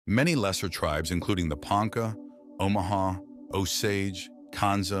Many lesser tribes, including the Ponca, Omaha, Osage,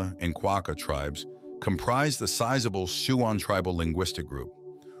 Kanza, and Quaka tribes, comprise the sizable Siouan tribal linguistic group.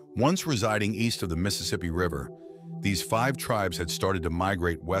 Once residing east of the Mississippi River, these 5 tribes had started to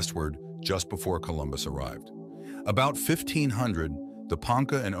migrate westward just before Columbus arrived. About 1500, the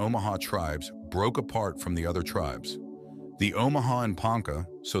Ponca and Omaha tribes broke apart from the other tribes. The Omaha and Ponca,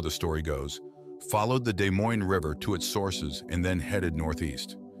 so the story goes, followed the Des Moines River to its sources and then headed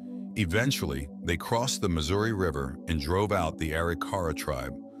northeast. Eventually, they crossed the Missouri River and drove out the Arikara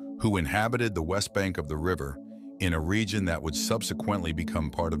tribe, who inhabited the west bank of the river in a region that would subsequently become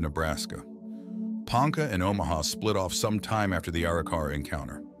part of Nebraska. Ponca and Omaha split off some time after the Arikara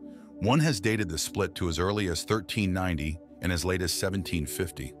encounter. One has dated the split to as early as 1390 and as late as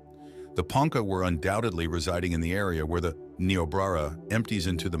 1750. The Ponca were undoubtedly residing in the area where the Niobrara empties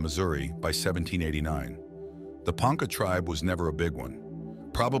into the Missouri by 1789. The Ponca tribe was never a big one.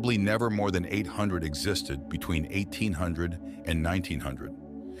 Probably never more than 800 existed between 1800 and 1900.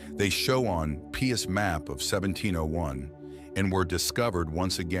 They show on Pius map of 1701 and were discovered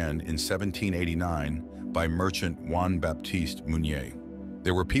once again in 1789 by merchant Juan Baptiste Meunier.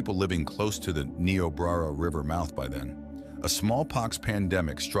 There were people living close to the Niobrara River mouth by then. A smallpox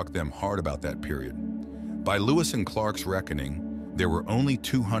pandemic struck them hard about that period. By Lewis and Clark's reckoning, there were only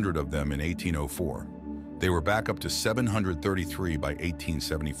 200 of them in 1804. They were back up to 733 by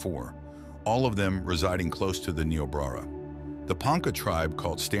 1874, all of them residing close to the Niobrara. The Ponca tribe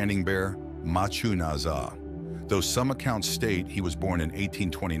called Standing Bear Machu Naza. Though some accounts state he was born in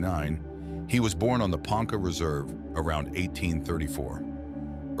 1829, he was born on the Ponca Reserve around 1834.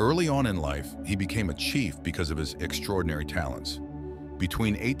 Early on in life, he became a chief because of his extraordinary talents.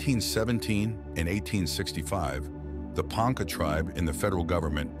 Between 1817 and 1865, the Ponca tribe and the federal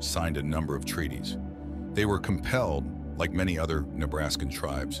government signed a number of treaties. They were compelled, like many other Nebraskan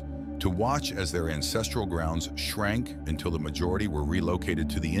tribes, to watch as their ancestral grounds shrank until the majority were relocated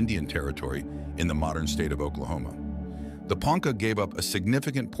to the Indian Territory in the modern state of Oklahoma. The Ponca gave up a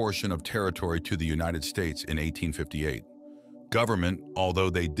significant portion of territory to the United States in 1858. Government, although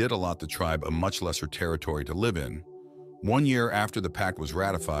they did allot the tribe a much lesser territory to live in, 1 year after the pact was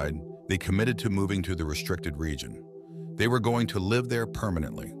ratified, they committed to moving to the restricted region. They were going to live there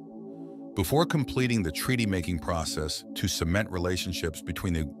permanently. Before completing the treaty-making process to cement relationships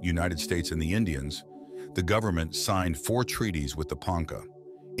between the United States and the Indians, the government signed 4 treaties with the Ponca.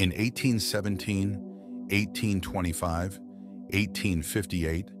 In 1817, 1825,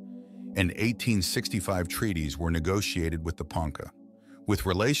 1858, and 1865 treaties were negotiated with the Ponca. With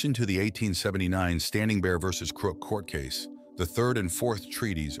relation to the 1879 Standing Bear versus Crook court case, the 3rd and 4th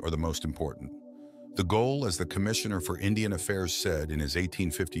treaties are the most important. The goal, as the Commissioner for Indian Affairs said in his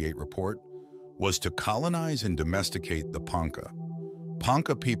 1858 report, was to colonize and domesticate the Ponca.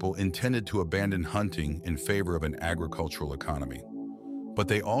 Ponca people intended to abandon hunting in favor of an agricultural economy. But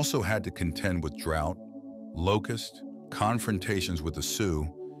they also had to contend with drought, locust, confrontations with the Sioux,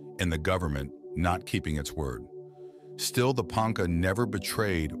 and the government not keeping its word. Still, the Ponca never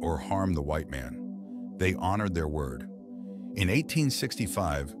betrayed or harmed the white man. They honored their word. In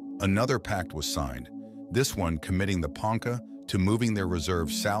 1865, another pact was signed, this one committing the Ponca to moving their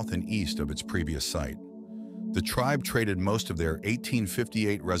reserve south and east of its previous site. The tribe traded most of their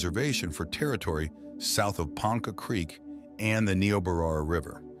 1858 reservation for territory south of Ponca Creek and the Niobrara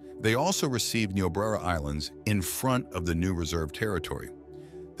River. They also received Niobrara Islands in front of the new reserve territory.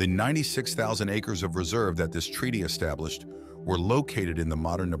 The 96,000 acres of reserve that this treaty established were located in the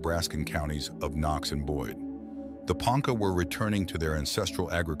modern Nebraskan counties of Knox and Boyd. The Ponca were returning to their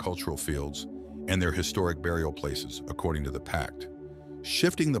ancestral agricultural fields and their historic burial places, according to the pact.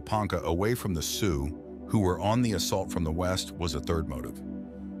 Shifting the Ponca away from the Sioux, who were on the assault from the west, was a third motive.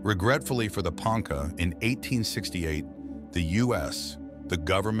 Regretfully for the Ponca, in 1868, the U.S., the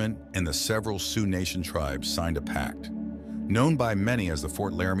government, and the several Sioux Nation tribes signed a pact. Known by many as the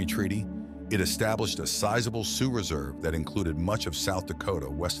Fort Laramie Treaty, it established a sizable Sioux reserve that included much of South Dakota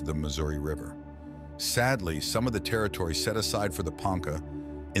west of the Missouri River. Sadly, some of the territory set aside for the Ponca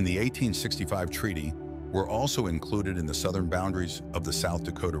in the 1865 treaty were also included in the southern boundaries of the South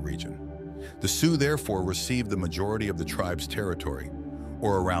Dakota region. The Sioux therefore received the majority of the tribe's territory,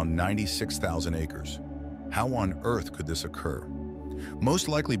 or around 96,000 acres. How on earth could this occur? Most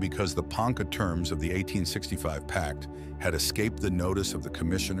likely because the Ponca terms of the 1865 pact had escaped the notice of the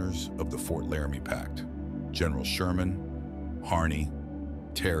commissioners of the Fort Laramie Pact, General Sherman, Harney,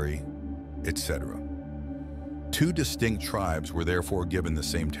 Terry, etc. 2 distinct tribes were therefore given the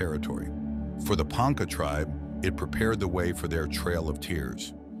same territory. For the Ponca tribe, it prepared the way for their Trail of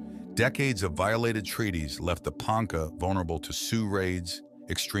Tears. Decades of violated treaties left the Ponca vulnerable to Sioux raids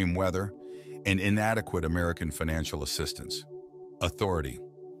extreme weather, and inadequate American financial assistance. Authority.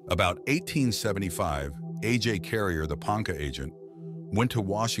 About 1875, A.J. Carrier, the Ponca agent, went to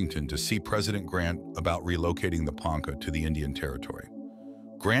Washington to see President Grant about relocating the Ponca to the Indian Territory.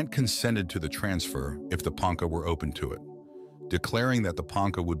 Grant consented to the transfer if the Ponca were open to it. Declaring that the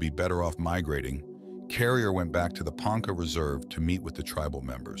Ponca would be better off migrating, Carrier went back to the Ponca Reserve to meet with the tribal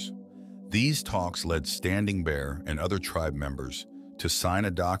members. These talks led Standing Bear and other tribe members to sign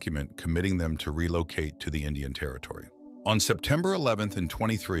a document committing them to relocate to the Indian Territory. On September 11th and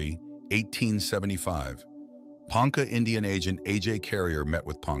 23, 1875, Ponca Indian agent A.J. Carrier met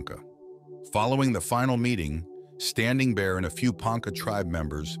with Ponca. Following the final meeting, Standing Bear and a few Ponca tribe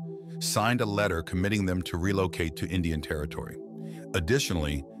members signed a letter committing them to relocate to Indian Territory.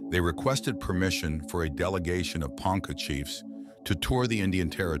 Additionally, they requested permission for a delegation of Ponca chiefs to tour the Indian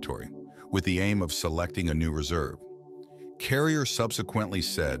Territory, with the aim of selecting a new reserve. Carrier subsequently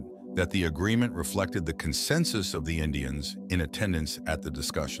said that the agreement reflected the consensus of the Indians in attendance at the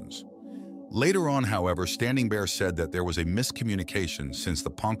discussions. Later on, however, Standing Bear said that there was a miscommunication since the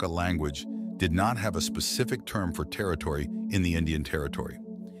Ponca language did not have a specific term for territory in the Indian Territory.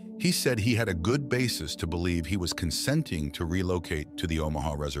 He said he had a good basis to believe he was consenting to relocate to the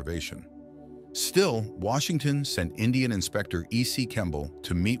Omaha Reservation. Still, Washington sent Indian Inspector E.C. Kemble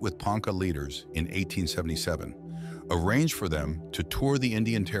to meet with Ponca leaders in 1877, arrange for them to tour the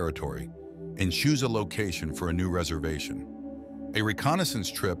Indian Territory, and choose a location for a new reservation. A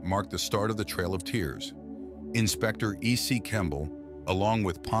reconnaissance trip marked the start of the Trail of Tears. Inspector E.C. Kemble, along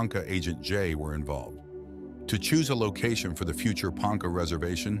with Ponca Agent J, were involved. To choose a location for the future Ponca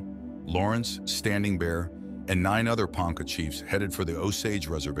Reservation, Lawrence, Standing Bear, and 9 other Ponca chiefs headed for the Osage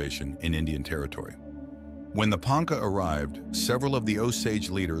Reservation in Indian Territory. When the Ponca arrived, several of the Osage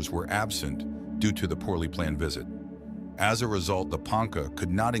leaders were absent due to the poorly planned visit. As a result, the Ponca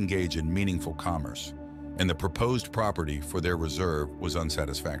could not engage in meaningful commerce, and the proposed property for their reserve was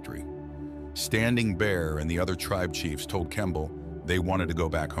unsatisfactory. Standing Bear and the other tribe chiefs told Kemble they wanted to go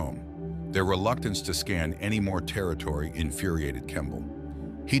back home. Their reluctance to scan any more territory infuriated Kemble.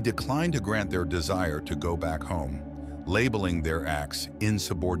 He declined to grant their desire to go back home, labeling their acts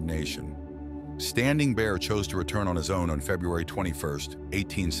insubordination. Standing Bear chose to return on his own on February 21,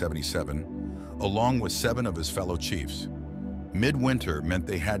 1877, along with 7 of his fellow chiefs. Midwinter meant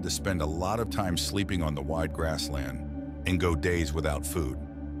they had to spend a lot of time sleeping on the wide grassland and go days without food.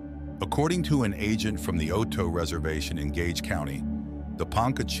 According to an agent from the Oto Reservation in Gage County, the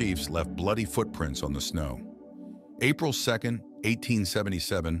Ponca chiefs left bloody footprints on the snow. April 2,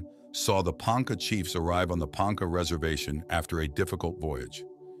 1877, saw the Ponca chiefs arrive on the Ponca Reservation after a difficult voyage.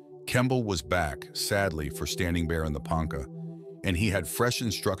 Kemble was back, sadly, for Standing Bear and the Ponca, and he had fresh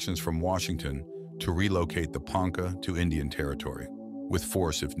instructions from Washington to relocate the Ponca to Indian Territory, with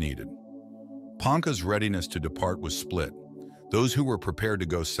force if needed. Ponca's readiness to depart was split. Those who were prepared to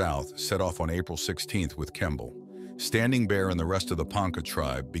go south set off on April 16th with Kemble. Standing Bear and the rest of the Ponca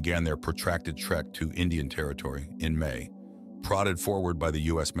tribe began their protracted trek to Indian Territory in May, prodded forward by the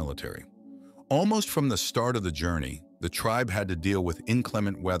U.S. military. Almost from the start of the journey, the tribe had to deal with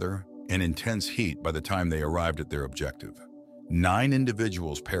inclement weather and intense heat by the time they arrived at their objective. 9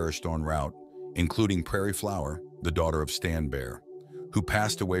 individuals perished en route, including Prairie Flower, the daughter of Stan Bear, who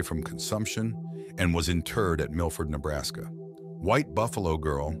passed away from consumption and was interred at Milford, Nebraska. White Buffalo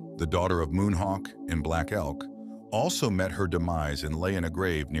Girl, the daughter of Moonhawk and Black Elk, also met her demise and lay in a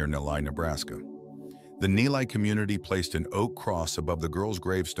grave near Neligh, Nebraska. The Neligh community placed an oak cross above the girl's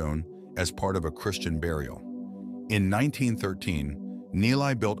gravestone as part of a Christian burial. In 1913,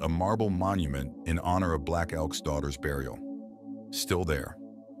 Neligh built a marble monument in honor of Black Elk's daughter's burial. Still there.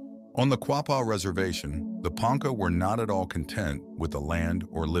 On the Quapaw Reservation, the Ponca were not at all content with the land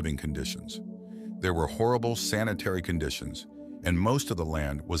or living conditions. There were horrible sanitary conditions, and most of the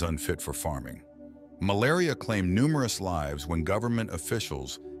land was unfit for farming. Malaria claimed numerous lives when government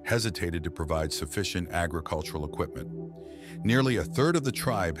officials hesitated to provide sufficient agricultural equipment. Nearly a third of the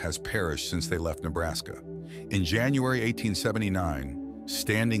tribe has perished since they left Nebraska. In January 1879,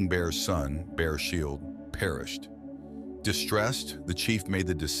 Standing Bear's son, Bear Shield, perished. Distressed, the chief made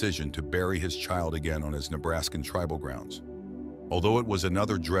the decision to bury his child again on his Nebraskan tribal grounds. Although it was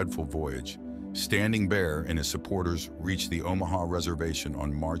another dreadful voyage, Standing Bear and his supporters reached the Omaha Reservation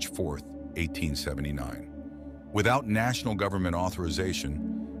on March 4, 1879. Without national government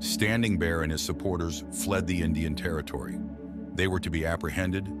authorization, Standing Bear and his supporters fled the Indian Territory. They were to be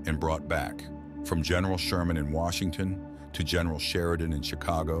apprehended and brought back, from General Sherman in Washington to General Sheridan in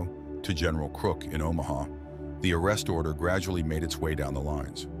Chicago to General Crook in Omaha. The arrest order gradually made its way down the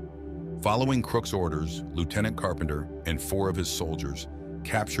lines. Following Crook's orders, Lieutenant Carpenter and 4 of his soldiers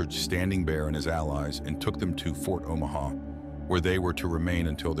captured Standing Bear and his allies and took them to Fort Omaha, where they were to remain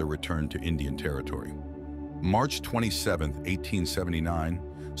until their return to Indian Territory. March 27, 1879,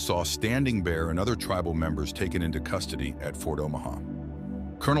 saw Standing Bear and other tribal members taken into custody at Fort Omaha.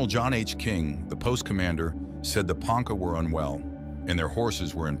 Colonel John H. King, the post commander, said the Ponca were unwell and their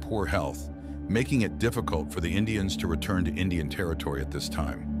horses were in poor health, making it difficult for the Indians to return to Indian Territory at this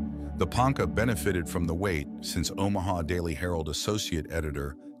time. The Ponca benefited from the wait since Omaha Daily Herald associate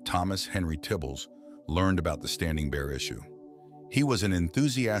editor Thomas Henry Tibbles learned about the Standing Bear issue. He was an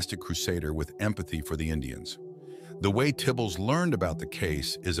enthusiastic crusader with empathy for the Indians. The way Tibbles learned about the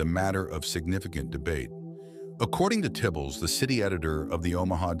case is a matter of significant debate. According to Tibbles, the city editor of the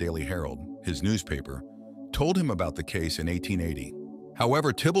Omaha Daily Herald, his newspaper, told him about the case in 1880.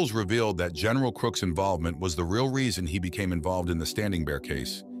 However, Tibbles revealed that General Crook's involvement was the real reason he became involved in the Standing Bear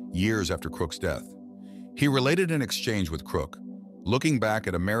case, years after Crook's death. He related an exchange with Crook. Looking back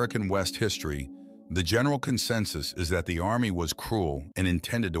at American West history, the general consensus is that the Army was cruel and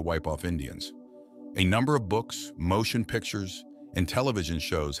intended to wipe off Indians. A number of books, motion pictures, and television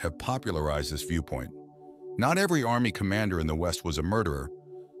shows have popularized this viewpoint. Not every Army commander in the West was a murderer,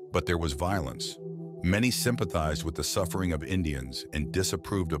 but there was violence. Many sympathized with the suffering of Indians and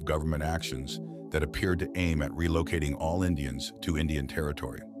disapproved of government actions that appeared to aim at relocating all Indians to Indian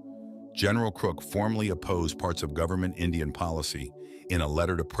Territory. General Crook formally opposed parts of government Indian policy in a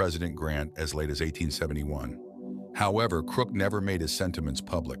letter to President Grant as late as 1871. However, Crook never made his sentiments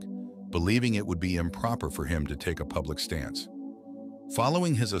public, believing it would be improper for him to take a public stance.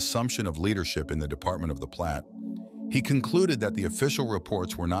 Following his assumption of leadership in the Department of the Platte, he concluded that the official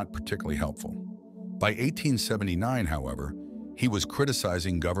reports were not particularly helpful. By 1879, however, he was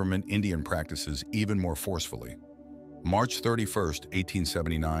criticizing government Indian practices even more forcefully. March 31,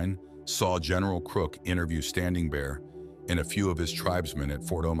 1879, saw General Crook interview Standing Bear and a few of his tribesmen at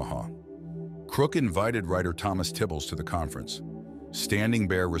Fort Omaha. Crook invited writer Thomas Tibbles to the conference. Standing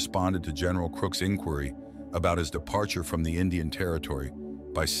Bear responded to General Crook's inquiry about his departure from the Indian Territory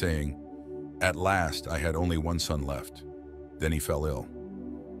by saying, "At last, I had only one son left." Then he fell ill.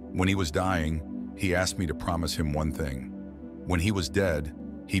 When he was dying, he asked me to promise him one thing. When he was dead,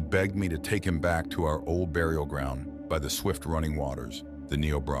 he begged me to take him back to our old burial ground by the swift-running waters, the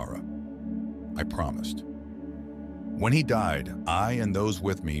Niobrara. I promised. When he died, I and those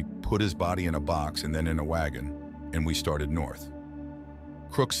with me put his body in a box and then in a wagon, and we started north.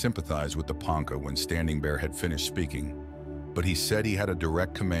 Crook sympathized with the Ponca when Standing Bear had finished speaking, but he said he had a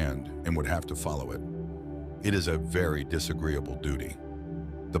direct command and would have to follow it. It is a very disagreeable duty.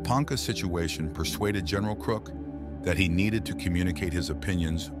 The Ponca situation persuaded General Crook that he needed to communicate his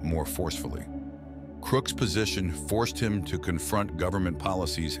opinions more forcefully. Crook's position forced him to confront government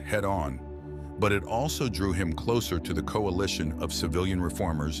policies head-on, but it also drew him closer to the coalition of civilian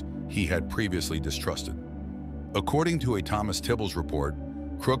reformers he had previously distrusted. According to a Thomas Tibbles report,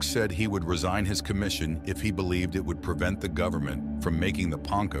 Crook said he would resign his commission if he believed it would prevent the government from making the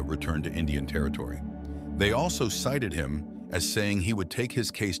Ponca return to Indian Territory. They also cited him as saying he would take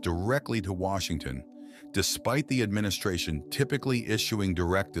his case directly to Washington, despite the administration typically issuing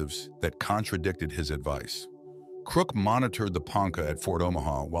directives that contradicted his advice. Crook monitored the Ponca at Fort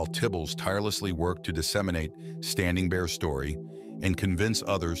Omaha while Tibbles tirelessly worked to disseminate Standing Bear's story and convince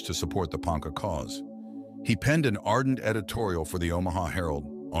others to support the Ponca cause. He penned an ardent editorial for the Omaha Herald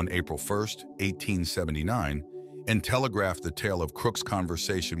on April 1, 1879, and telegraphed the tale of Crook's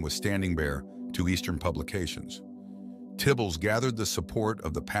conversation with Standing Bear to Eastern publications. Tibbles gathered the support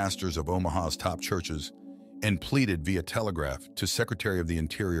of the pastors of Omaha's top churches and pleaded via telegraph to Secretary of the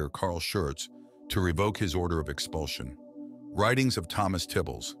Interior Carl Schurz to revoke his order of expulsion. Writings of Thomas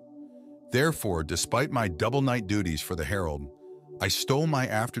Tibbles. Therefore, despite my double-night duties for the Herald, I stole my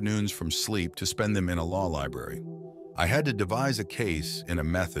afternoons from sleep to spend them in a law library. I had to devise a case and a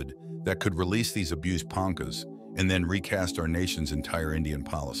method that could release these abused Poncas and then recast our nation's entire Indian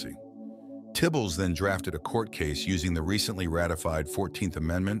policy. Tibbles then drafted a court case using the recently ratified 14th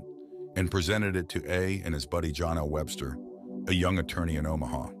Amendment and presented it to A and his buddy John L. Webster, a young attorney in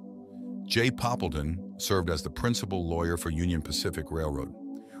Omaha. J. Poppleton served as the principal lawyer for Union Pacific Railroad.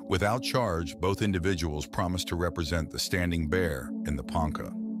 Without charge, both individuals promised to represent the Standing Bear in the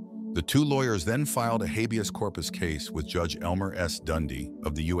Ponca. The two lawyers then filed a habeas corpus case with Judge Elmer S. Dundee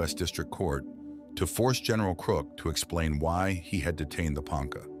of the U.S. District Court to force General Crook to explain why he had detained the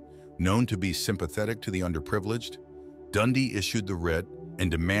Ponca. Known to be sympathetic to the underprivileged, Dundee issued the writ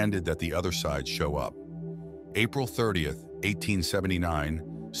and demanded that the other side show up. April 30th,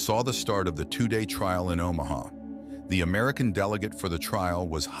 1879, saw the start of the two-day trial in Omaha. The American delegate for the trial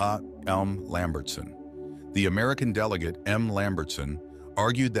was Ha. M. Lambertson. The American delegate, M. Lambertson,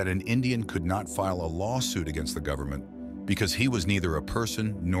 argued that an Indian could not file a lawsuit against the government because he was neither a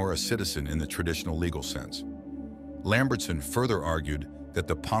person nor a citizen in the traditional legal sense. Lambertson further argued that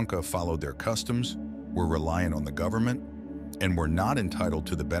the Ponca followed their customs, were reliant on the government, and were not entitled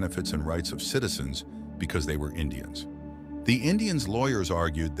to the benefits and rights of citizens because they were Indians. The Indians' lawyers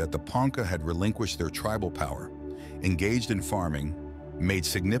argued that the Ponca had relinquished their tribal power, engaged in farming, made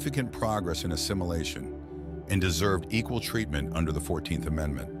significant progress in assimilation, and deserved equal treatment under the 14th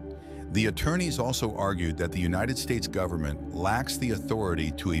Amendment. The attorneys also argued that the United States government lacks the authority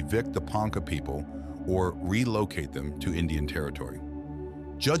to evict the Ponca people or relocate them to Indian territory.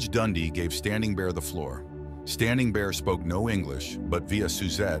 Judge Dundee gave Standing Bear the floor. Standing Bear spoke no English, but via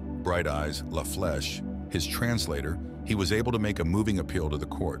Suzette, Bright Eyes, La Flèche, his translator, he was able to make a moving appeal to the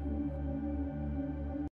court.